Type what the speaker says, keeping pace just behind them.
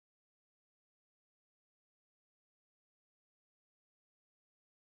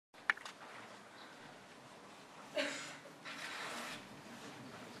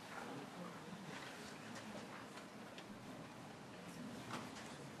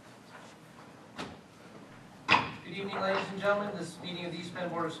Good evening, ladies and gentlemen. This meeting of the East Penn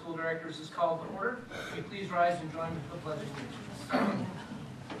Board of School Directors is called to order. Will you please rise and join me for the Pledge of Allegiance?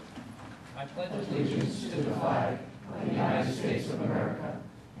 I pledge allegiance to the flag of the United States of America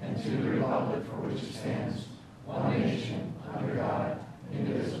and to the republic for which it stands, one nation, under God,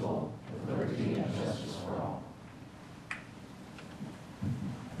 indivisible, with liberty and justice for all.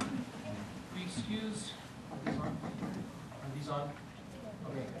 We excuse, are these on?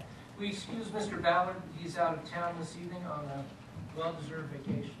 Okay. We excuse Mr. Ballard. He's out of town this evening on a well-deserved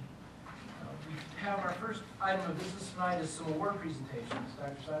vacation. We have our first item of business tonight is some award presentations.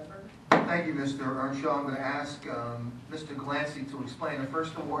 Dr. Seidberg? Thank you, Mr. Earnshaw. I'm going to ask Mr. Glancy to explain the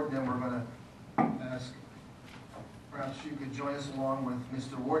first award, and then we're going to ask, perhaps you could join us along with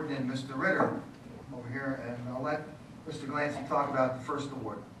Mr. Warden and Mr. Ritter over here, and I'll let Mr. Glancy talk about the first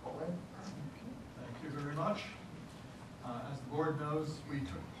award. Thank you very much. As the board knows, we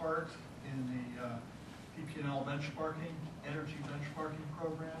took part in the PPNL benchmarking, energy benchmarking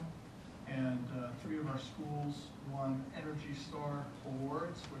program, and 3 of our schools won Energy Star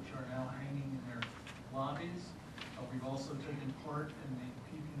awards, which are now hanging in their lobbies. We've also taken part in the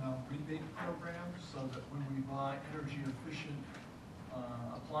PPNL rebate program, so that when we buy energy efficient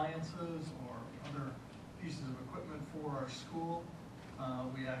appliances or other pieces of equipment for our school,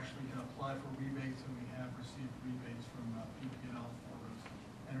 we actually can apply for rebates, and we have received rebates from PPNL for those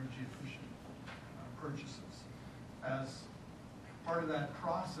energy efficient purchases. As part of that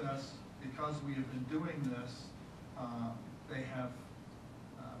process, because we have been doing this, they have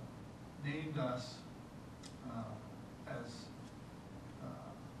named us as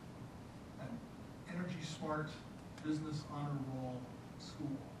an Energy Smart Business Honor Roll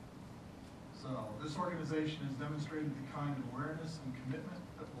School. So this organization has demonstrated the kind of awareness and commitment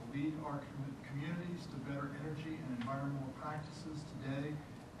that will lead our communities to better energy and environmental practices today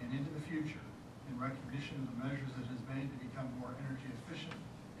and into the future. In recognition of the measures it has made to become more energy efficient,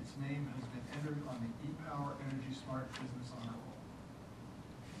 its name has been entered on the ePower Energy Smart Business Honor Roll.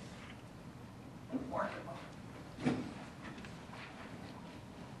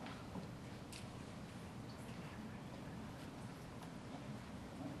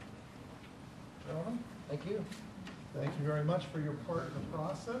 Thank you. Thank you very much for your part in the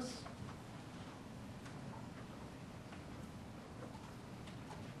process.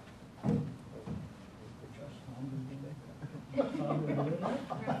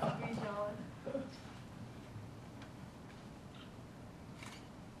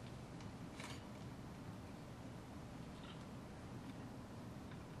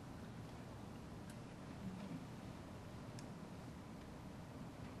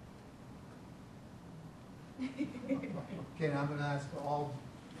 Okay, now I'm going to ask all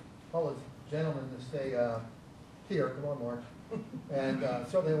the gentlemen to stay here. Come on, Mark. And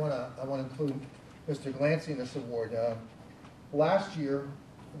certainly I want to include Mr. Glancy in this award. Last year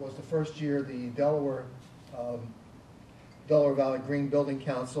was the first year the Delaware Valley Green Building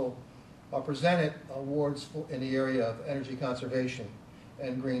Council presented awards in the area of energy conservation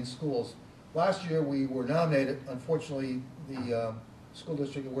and green schools. Last year we were nominated. Unfortunately, the school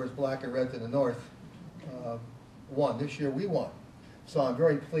district that wears black and red to the north won. This year we won. So I'm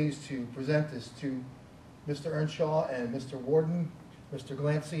very pleased to present this to Mr. Earnshaw and Mr. Warden, Mr.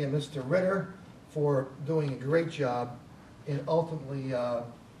 Glancy, and Mr. Ritter for doing a great job in ultimately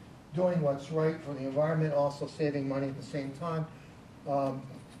doing what's right for the environment, also saving money at the same time.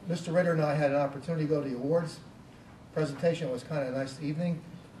 Mr. Ritter and I had an opportunity to go to the awards presentation. It was kind of a nice evening.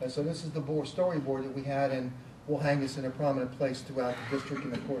 And so this is the storyboard that we had, and we'll hang this in a prominent place throughout the district.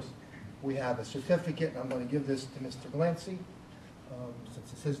 And of course, we have a certificate, and I'm going to give this to Mr. Glancy,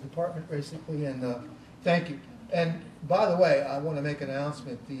 since it's his department, basically, and thank you. And by the way, I want to make an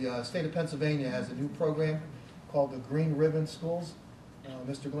announcement. The state of Pennsylvania has a new program called the Green Ribbon Schools.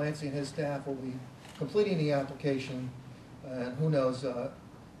 Mr. Glancy and his staff will be completing the application, and who knows if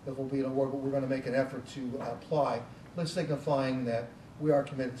it will be an award, but we're going to make an effort to apply, signifying that we are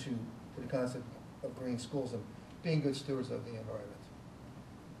committed to the concept of green schools and being good stewards of the environment.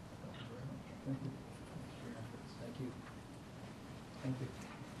 Thank you. Thank you. Thank you.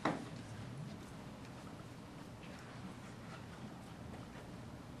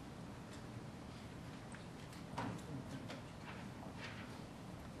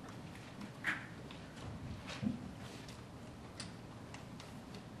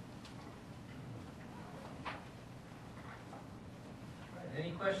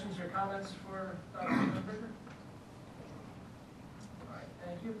 Any questions or comments for Dr. Seidberg? All right,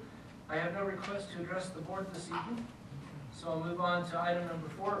 thank you. I have no request to address the board this evening, so I'll move on to item number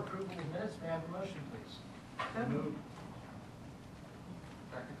 4, approval of minutes. May I have a motion, please? Move.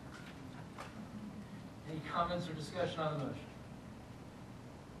 Second. Any Any comments or discussion on the motion?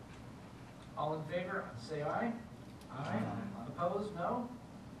 All in favor, say aye. Aye. Opposed, no.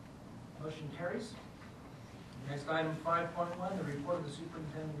 Motion carries. Next item, 5.1, the report of the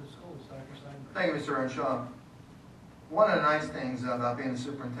superintendent of schools. Dr. Steinberg. Thank you, Mr. Earnshaw. One of the nice things about being a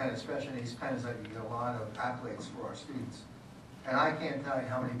superintendent, especially in East Penn, is that you get a lot of accolades for our students. And I can't tell you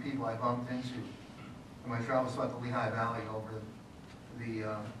how many people I bumped into in my travels throughout the Lehigh Valley over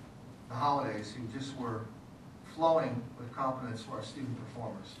the holidays who just were flowing with confidence for our student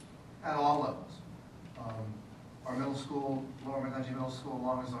performers at all levels. Our middle school, Lower McGungy Middle School,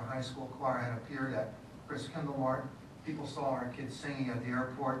 along with our high school choir, had appeared at Chris Kindlemart. People saw our kids singing at the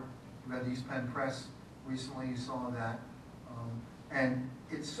airport. We had the East Penn Press recently, you saw that. And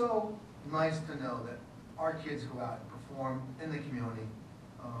it's so nice to know that our kids go out and perform in the community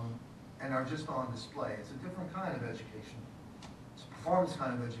and are just on display. It's a different kind of education. It's a performance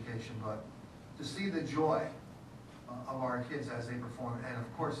kind of education, but to see the joy of our kids as they perform, and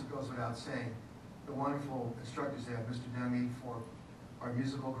of course it goes without saying, the wonderful instructors they have, Mr. Demi for our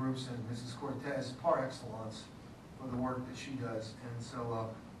musical groups and Mrs. Cortez par excellence for the work that she does. And so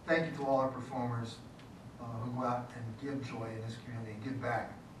thank you to all our performers who go out and give joy in this community and give back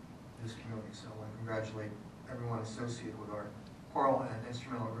to this community. So I want to congratulate everyone associated with our choral and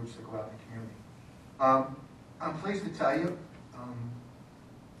instrumental groups that go out in the community. I'm pleased to tell you, I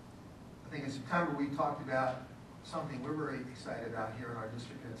think in September we talked about something we're very excited about here in our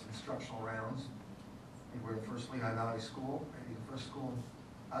district. It's instructional rounds. I think we're the first Lehigh Valley school, maybe the first school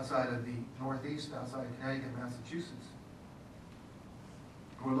outside of the Northeast, outside of Connecticut, Massachusetts.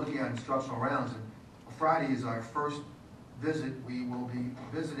 We're looking at instructional rounds, and Friday is our first visit. We will be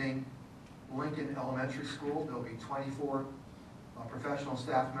visiting Lincoln Elementary School. There'll be 24 professional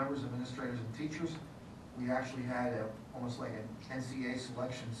staff members, administrators, and teachers. We actually had almost like an NCAA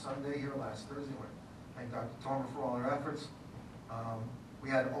selection Sunday here last Thursday. I thank Dr. Tormer for all their efforts. We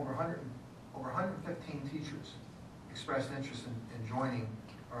had over 115 teachers expressed interest in joining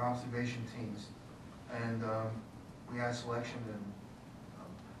our observation teams. And we had selection, and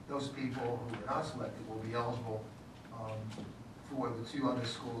those people who were not selected will be eligible for the two other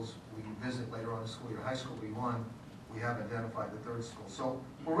schools we visit later on in the school year. High school we won, we have identified the third school. So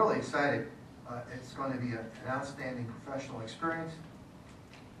we're really excited. It's going to be an outstanding professional experience.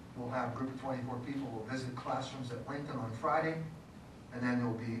 We'll have a group of 24 people. We'll visit classrooms at Lincoln on Friday, and then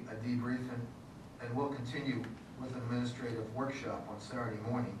there'll be a debrief, and we'll continue with an administrative workshop on Saturday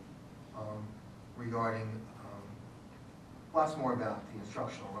morning regarding lots more about the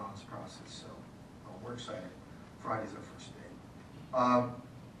instructional rounds process. So we're excited. Friday's our first day.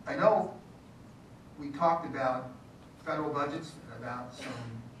 I know we talked about federal budgets and about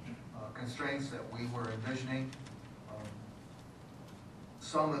some constraints that we were envisioning.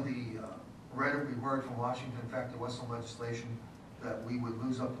 Some of the rhetoric we heard from Washington, in fact, there was some legislation that we would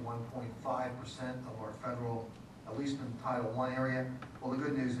lose up to 1.5% of our federal, at least in Title I area. Well, the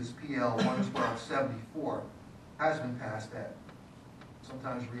good news is PL 11274 has been passed. That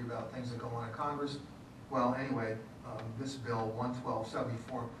sometimes you read about things that go on in Congress. Well, anyway, this bill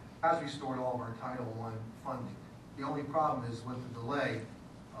 11274 has restored all of our Title I funding. The only problem is with the delay,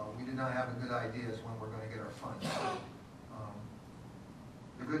 we did not have a good idea as when we're going to get our funds.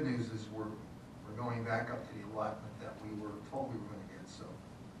 The good news is we're going back up to the allotment that we were told we were going to get, so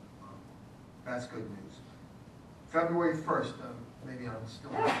that's good news. February 1st, maybe I'm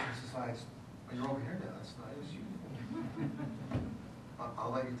still on the sides. Oh, you're over here now, that's nice.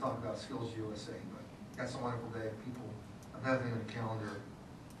 I'll let you talk about Skills USA, but that's a wonderful day. People have everything on the calendar.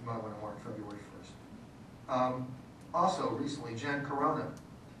 You might want to mark February 1st. Also, recently, Jen Corona,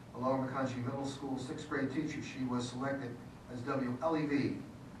 a Lower McConkey Middle School 6th grade teacher, she was selected as WLEV,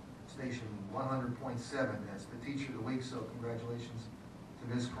 station 100.7. That's the teacher of the week, so congratulations to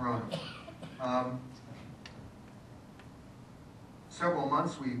Ms. Corona. Several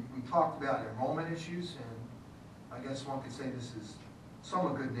months we talked about enrollment issues, and I guess one could say this is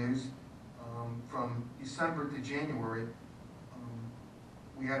somewhat good news. From December to January,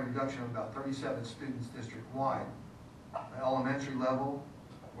 we had a reduction of about 37 students district-wide. At elementary level,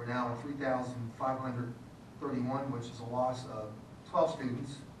 we're now at 3,531, which is a loss of 12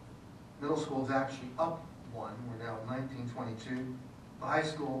 students. Middle school is actually up 1. We're now at 1922. The high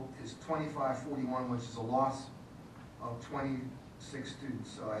school is 2541, which is a loss of 26 students.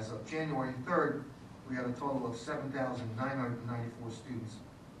 So as of January 3rd, we had a total of 7,994 students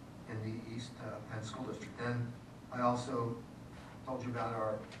in the East Penn School District. And I also told you about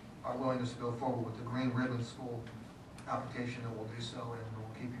our willingness to go forward with the Green Ribbon School application, and we'll do so, and we'll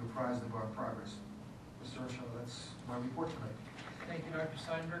keep you apprised of our progress. Mr. Ursula, that's my report tonight. Thank you, Dr.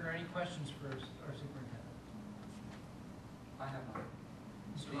 Steinberger. Any questions for our superintendent? I have one.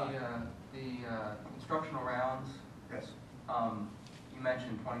 Mr. Bach. The instructional rounds, Yes. you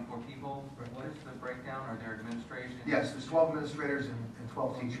mentioned 24 people. Right. What is the breakdown? Are there administration? Yes, there's 12 administrators and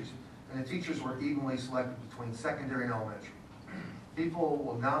 12 teachers. And the teachers were evenly selected between secondary and elementary. People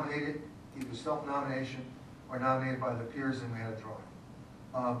were nominated, either self-nomination or nominated by their peers, and we had a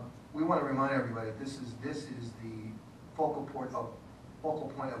drawing. We want to remind everybody that this is the focal point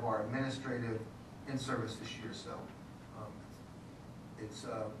of our administrative in-service this year. So it's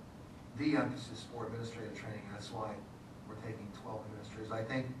the emphasis for administrative training, and that's why we're taking 12 administrators. I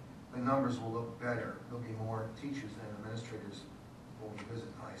think the numbers will look better. There'll be more teachers than administrators when we visit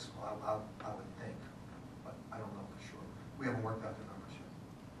high school, I would think, but I don't know for sure. We haven't worked out the numbers yet.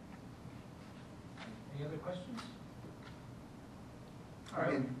 Any other questions? All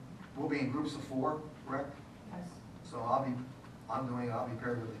right. We'll be in groups of 4, correct? Yes. So I'll be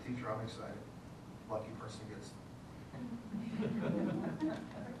paired with a teacher. I'm excited. Lucky person gets.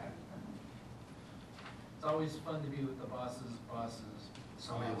 It's always fun to be with the boss's boss's.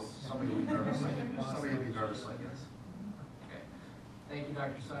 Somebody boss. will be nervous. Somebody will be nervous, I guess. Okay. Thank you,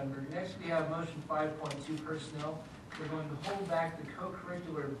 Dr. Seidenberg. Next, we have motion 5.2 personnel. We're going to hold back the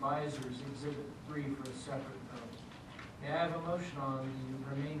co-curricular advisors exhibit 3 for a separate vote. May I have a motion on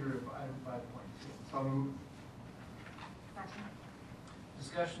the remainder of item 5.2? So moved. Second.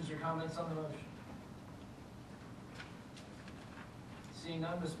 Discussions or comments on the motion? Seeing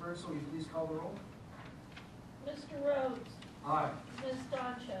none, Ms. Birdsall, will you please call the roll? Mr. Rhodes, Aye. Ms.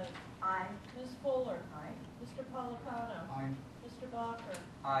 Doncho, Aye. Ms. Fuller, Aye. Mr. Policano, Aye. Mr. Bacher,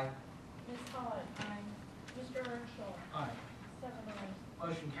 Aye. Ms. Hyde, Mr. Earnshaw, Aye. 7 ayes.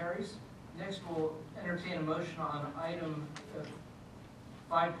 Motion carries. Next, we'll entertain a motion on item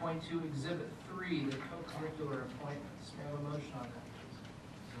 5.2, Exhibit 3, the co-curricular appointments. May I have a motion on that, please?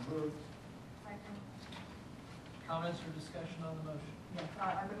 So moved. Second. Comments or discussion on the motion? Yes,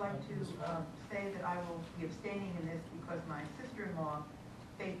 I would like to say that I will be abstaining in this because my sister-in-law,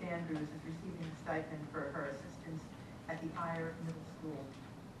 Faith Andrews, is receiving a stipend for her assistance at the Ire Middle School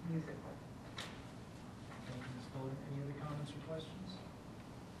musical. Thank you, Ms. Fuller. Any other comments or questions?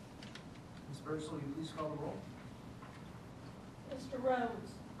 Ms. Birdsall, will you please call the roll? Mr.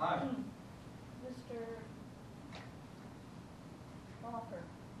 Rhodes. Aye. Mr. Bacher,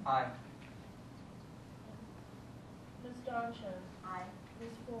 Aye. Ms. Doncho, Aye.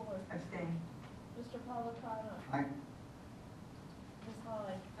 Ms. Fuller, Abstain. Mr. Policano, Aye. Ms.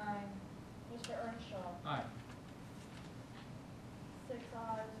 Hyde, Aye. Mr. Earnshaw, Aye. 6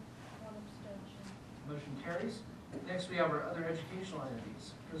 ayes, 1 abstention. Motion carries. Next, we have our other educational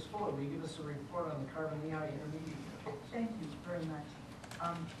entities. Ms. Fuller, will you give us a report on the Carbon Lehigh Intermediate Unit? Thank you very much.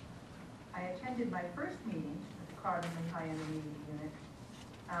 I attended my first meeting at the Carbon Lehigh Intermediate Unit,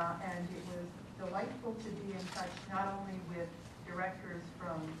 and it was delightful to be in touch not only with directors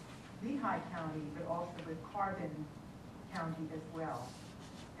from Lehigh County, but also with Carbon County as well.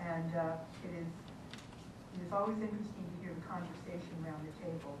 And it is always interesting to hear the conversation around the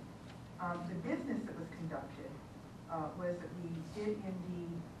table. The business that was conducted was that we did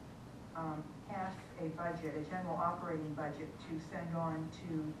indeed pass a budget, a general operating budget, to send on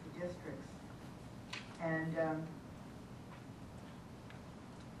to the districts. And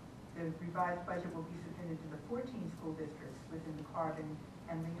the revised budget will be submitted to the 14 school districts within the Carbon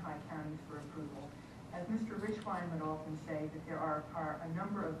and Lehigh counties for approval. As Mr. Richwine would often say, that there are a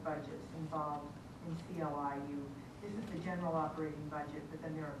number of budgets involved in CLIU. This is the general operating budget, but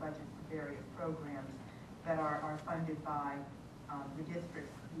then there are budgets for various programs that are funded by the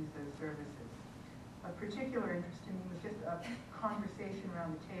districts who use those services. Of particular interest to me was just a conversation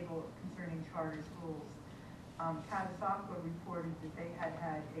around the table concerning charter schools. Catasauqua reported that they had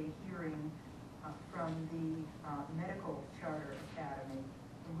had a hearing from the Medical Charter Academy,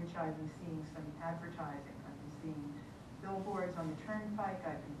 in which I've been seeing some advertising. I've been seeing billboards on the turnpike,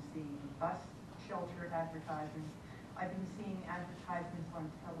 I've been seeing bus shelter advertisements, I've been seeing advertisements on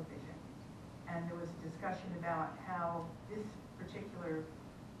television. And there was a discussion about how this particular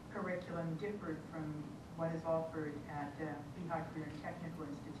curriculum differed from what is offered at Lehigh Career and Technical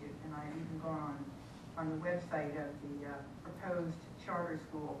Institute. And I've even gone on the website of the proposed charter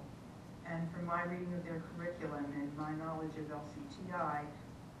school. And from my reading of their curriculum and my knowledge of LCTI,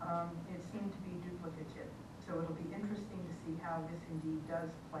 it seemed to be duplicative. So it'll be interesting to see how this indeed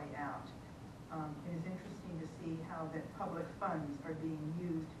does play out. It is interesting to see how that public funds are being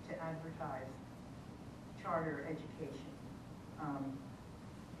used to advertise charter education.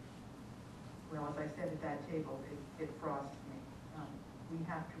 Well, as I said at that table, it frosts me. We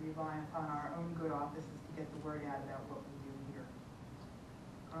have to rely upon our own good offices to get the word out about what we do here.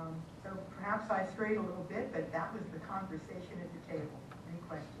 So perhaps I strayed a little bit, but that was the conversation at the table. Any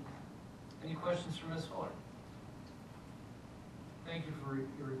questions? Any questions for Ms. Fuller? Thank you for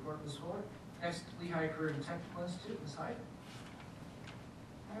your report, Ms. Fuller. Next, Lehigh Career and Technical Institute, Ms. Hyde.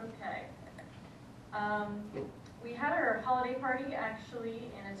 Okay. We had our holiday party actually,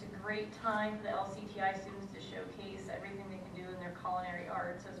 and it's a great time for the LCTI students to showcase everything they can do in their culinary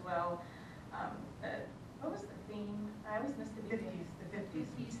arts as well. What was the theme? I always miss the beginning. The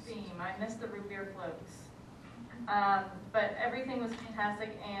 50s. Theme. I missed the root beer floats. But everything was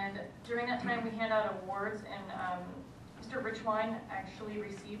fantastic, and during that time we hand out awards, and Mr. Richwine actually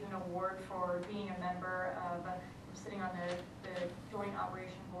received an award for being a member of, sitting on the Joint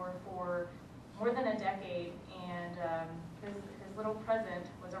Operation Board for more than a decade, and his little present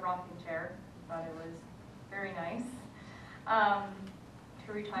was a rocking chair. Thought it was very nice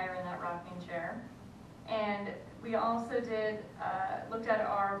to retire in that rocking chair. And we also did looked at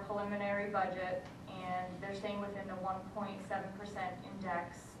our preliminary budget, and they're staying within the 1.7%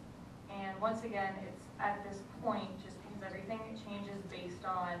 index. And once again, it's at this point just because everything changes based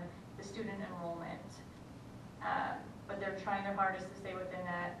on the student enrollment. But they're trying their hardest to stay within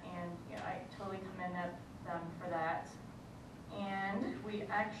that, and you know, I totally commend them for that. And we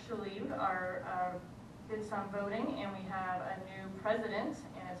actually did some voting, and we have a new president,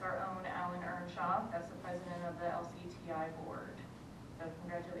 and it's our own Alan Earnshaw. That's the president of the LCTI board. So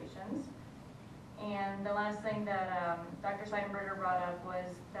congratulations. And the last thing that Dr. Seidenberger brought up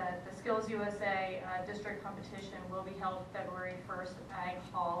was that the Skills USA district competition will be held February 1st at Ag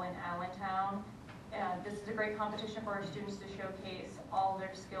Hall in Allentown. This is a great competition for our students to showcase all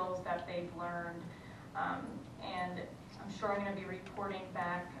their skills that they've learned. And I'm sure I'm going to be reporting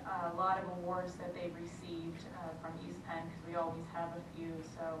back a lot of awards that they've received from East Penn, because we always have a few,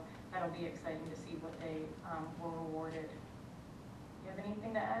 so that'll be exciting to see what they were awarded. Do you have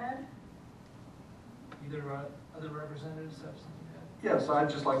anything to add? Either other representatives have something to add? Yes, I'd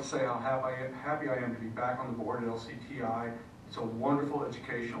just like to say how happy I am to be back on the board at LCTI. It's a wonderful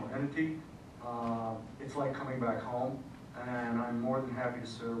educational entity. It's like coming back home, and I'm more than happy to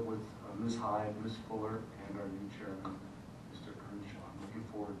serve with Ms. Hyde, Ms. Fuller, and our new chairman, Mr. Earnshaw. I'm looking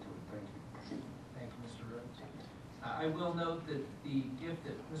forward to it. Thank you. Thank you, Mr. Rhodes. I will note that the gift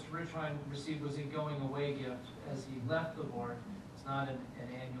that Mr. Richline received was a going-away gift as he left the board. It's not an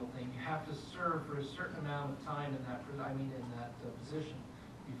annual thing. You have to serve for a certain amount of time in that position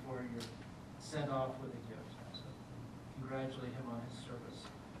before you're sent off with a gift. So congratulate him on his service.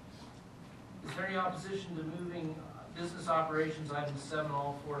 Is there any opposition to moving business operations items 7,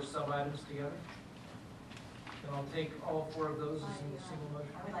 all 4 sub-items together? Then I'll take all 4 of those as a single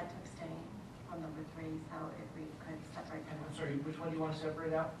motion. I would like to abstain on number 3, so if we could separate them. I'm sorry, which one do you want to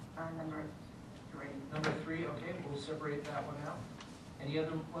separate out? Number 3. Number 3, okay, we'll separate that one out. Any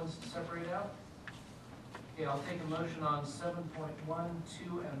other ones to separate out? Okay, I'll take a motion on 7.1,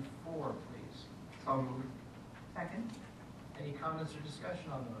 2, and 4, please. So moved. Second? Any comments or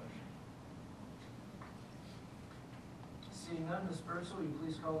discussion on the motion? Seeing none, Ms. Birdsall, will you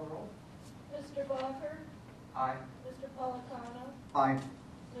please call the roll? Mr. Blocker, Aye. Mr. Policano, Aye.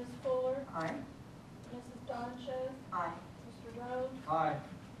 Ms. Fuller, Aye. Mrs. Donchez, Aye. Mr. Rhodes, Aye.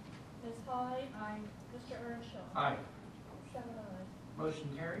 Ms. Hyde, Aye. Mr. Earnshaw. Aye. 7 ayes. Motion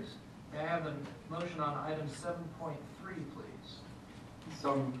carries. May I have a motion on item 7.3, please?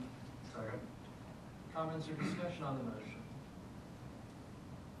 So moved. Second. Comments or discussion on the motion?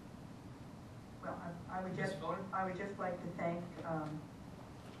 Well, I would Ms. just Fuller? like to thank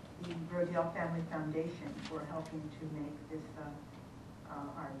the Rodale Family Foundation for helping to make this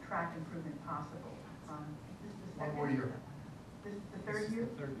our track improvement possible. This is the One more year. This is the third This is year?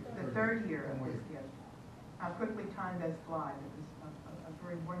 the third year. The third year One of more this year. gift. How quickly time does fly. It was a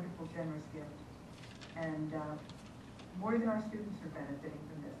very wonderful, generous gift. And more than our students are benefiting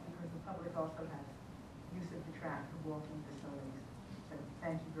from this, because the public also has use of the track for walking facilities. So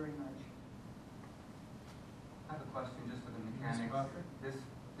thank you very much. I have a question just for the Mr. mechanics. Blocker?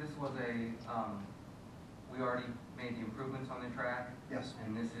 This was we already made the improvements on the track, Yes.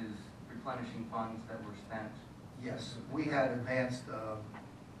 and this is replenishing funds that were spent. Yes, we had advanced,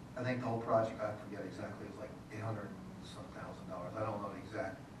 I think the whole project, I forget exactly, it was like $800-some thousand. I don't know the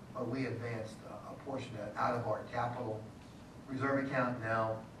exact, but we advanced a portion of that out of our capital reserve account.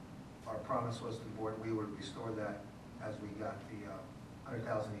 Now, our promise was to the board, we would restore that as we got the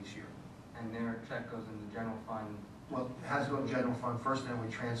 $100,000 each year. And their check goes in the general fund. Well, it has to go to general fund first, and then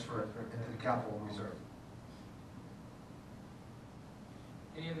we transfer it into the capital reserve.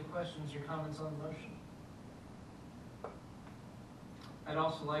 Any other questions or comments on the motion? I'd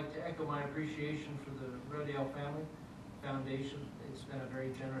also like to echo my appreciation for the Rodale Family Foundation. It's been a very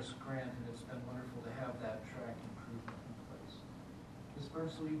very generous grant, and it's been wonderful to have that track improvement in place. Ms.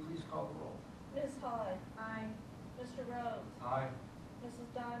 Burns, will you please call the roll? Ms. Hyde. Aye. Mr. Rhodes. Aye. Mrs.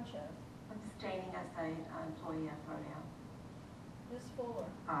 Donchev. Abstaining as an employee at Rodale. Ms. Fuller.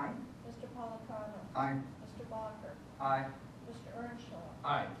 Aye. Mr. Polacano. Aye. Mr. Bacher. Aye. Mr. Earnshaw.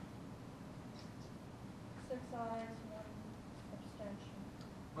 Aye. 6 ayes, 1 abstention.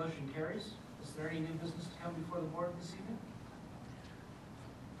 Motion carries. Is there any new business to come before the board this evening?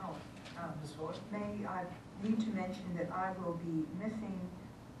 Oh, Ms. Fuller? May I need to mention that I will be missing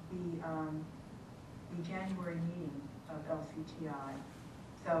the January meeting of LCTI.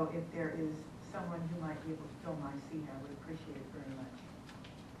 So if there is someone who might be able to fill my seat, I would appreciate it very much.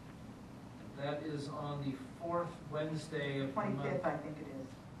 That is on the fourth Wednesday of the month. 25th, I think it is.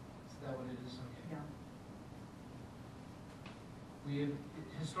 Is that what it is? Okay. Yeah. We have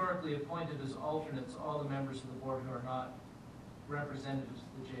historically appointed as alternates all the members of the board who are not representatives of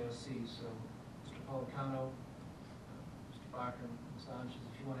the JOC. So Mr. Policano, Mr. Bacher, Ms. Sanchez,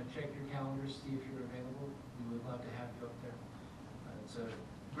 if you want to check your calendars, see if you're available, we would love to have you up there. It's a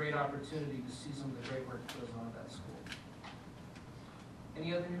great opportunity to see some of the great work that goes on at that school.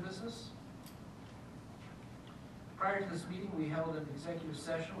 Any other new business? Prior to this meeting, we held an executive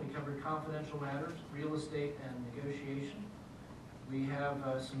session. We covered confidential matters, real estate, and negotiation. We have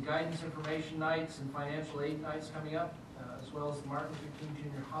some guidance information nights and financial aid nights coming up, as well as the Martin Luther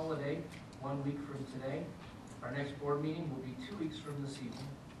King Jr. holiday 1 week from today. Our next board meeting will be 2 weeks from this evening.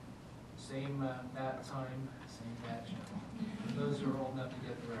 Same bat time, same bat channel. For those who are old enough to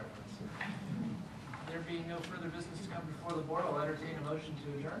get the reference. There being no further business to come before the board, I'll entertain a motion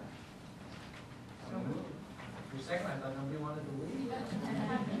to adjourn. So moved. For a second, I thought nobody wanted to leave.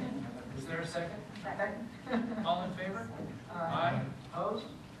 Is there a second? Second. All in favor? Aye. Opposed?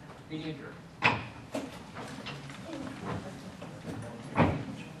 Meeting adjourned.